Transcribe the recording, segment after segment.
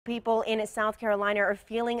People in South Carolina are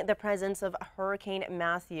feeling the presence of Hurricane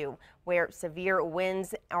Matthew, where severe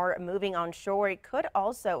winds are moving onshore. It could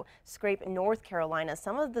also scrape North Carolina.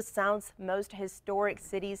 Some of the South's most historic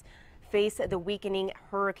cities face the weakening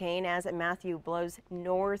hurricane as Matthew blows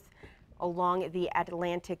north along the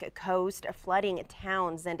Atlantic coast, flooding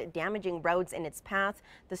towns and damaging roads in its path.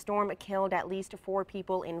 The storm killed at least 4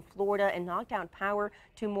 people in Florida and knocked out power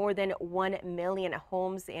to more than 1 million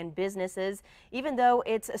homes and businesses. Even though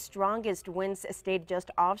its strongest winds stayed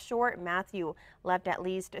just offshore, Matthew left at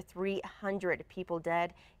least 300 people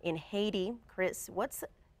dead in Haiti. Chris, what's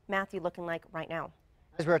Matthew looking like right now?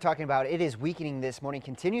 As we were talking about, it is weakening this morning,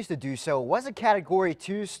 continues to do so. It was a Category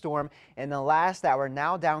 2 storm in the last hour,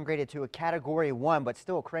 now downgraded to a Category 1, but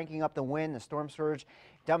still cranking up the wind, the storm surge,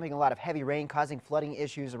 dumping a lot of heavy rain, causing flooding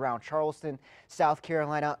issues around Charleston, South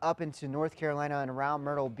Carolina, up into North Carolina and around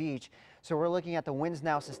Myrtle Beach. So we're looking at the winds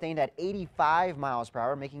now sustained at 85 miles per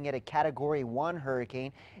hour, making it a Category 1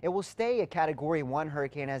 hurricane. It will stay a Category 1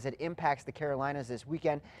 hurricane as it impacts the Carolinas this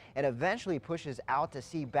weekend and eventually pushes out to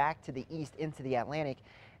sea back to the east into the Atlantic,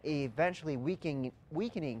 eventually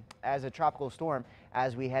weakening as a tropical storm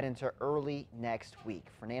as we head into early next week.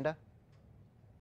 Fernanda?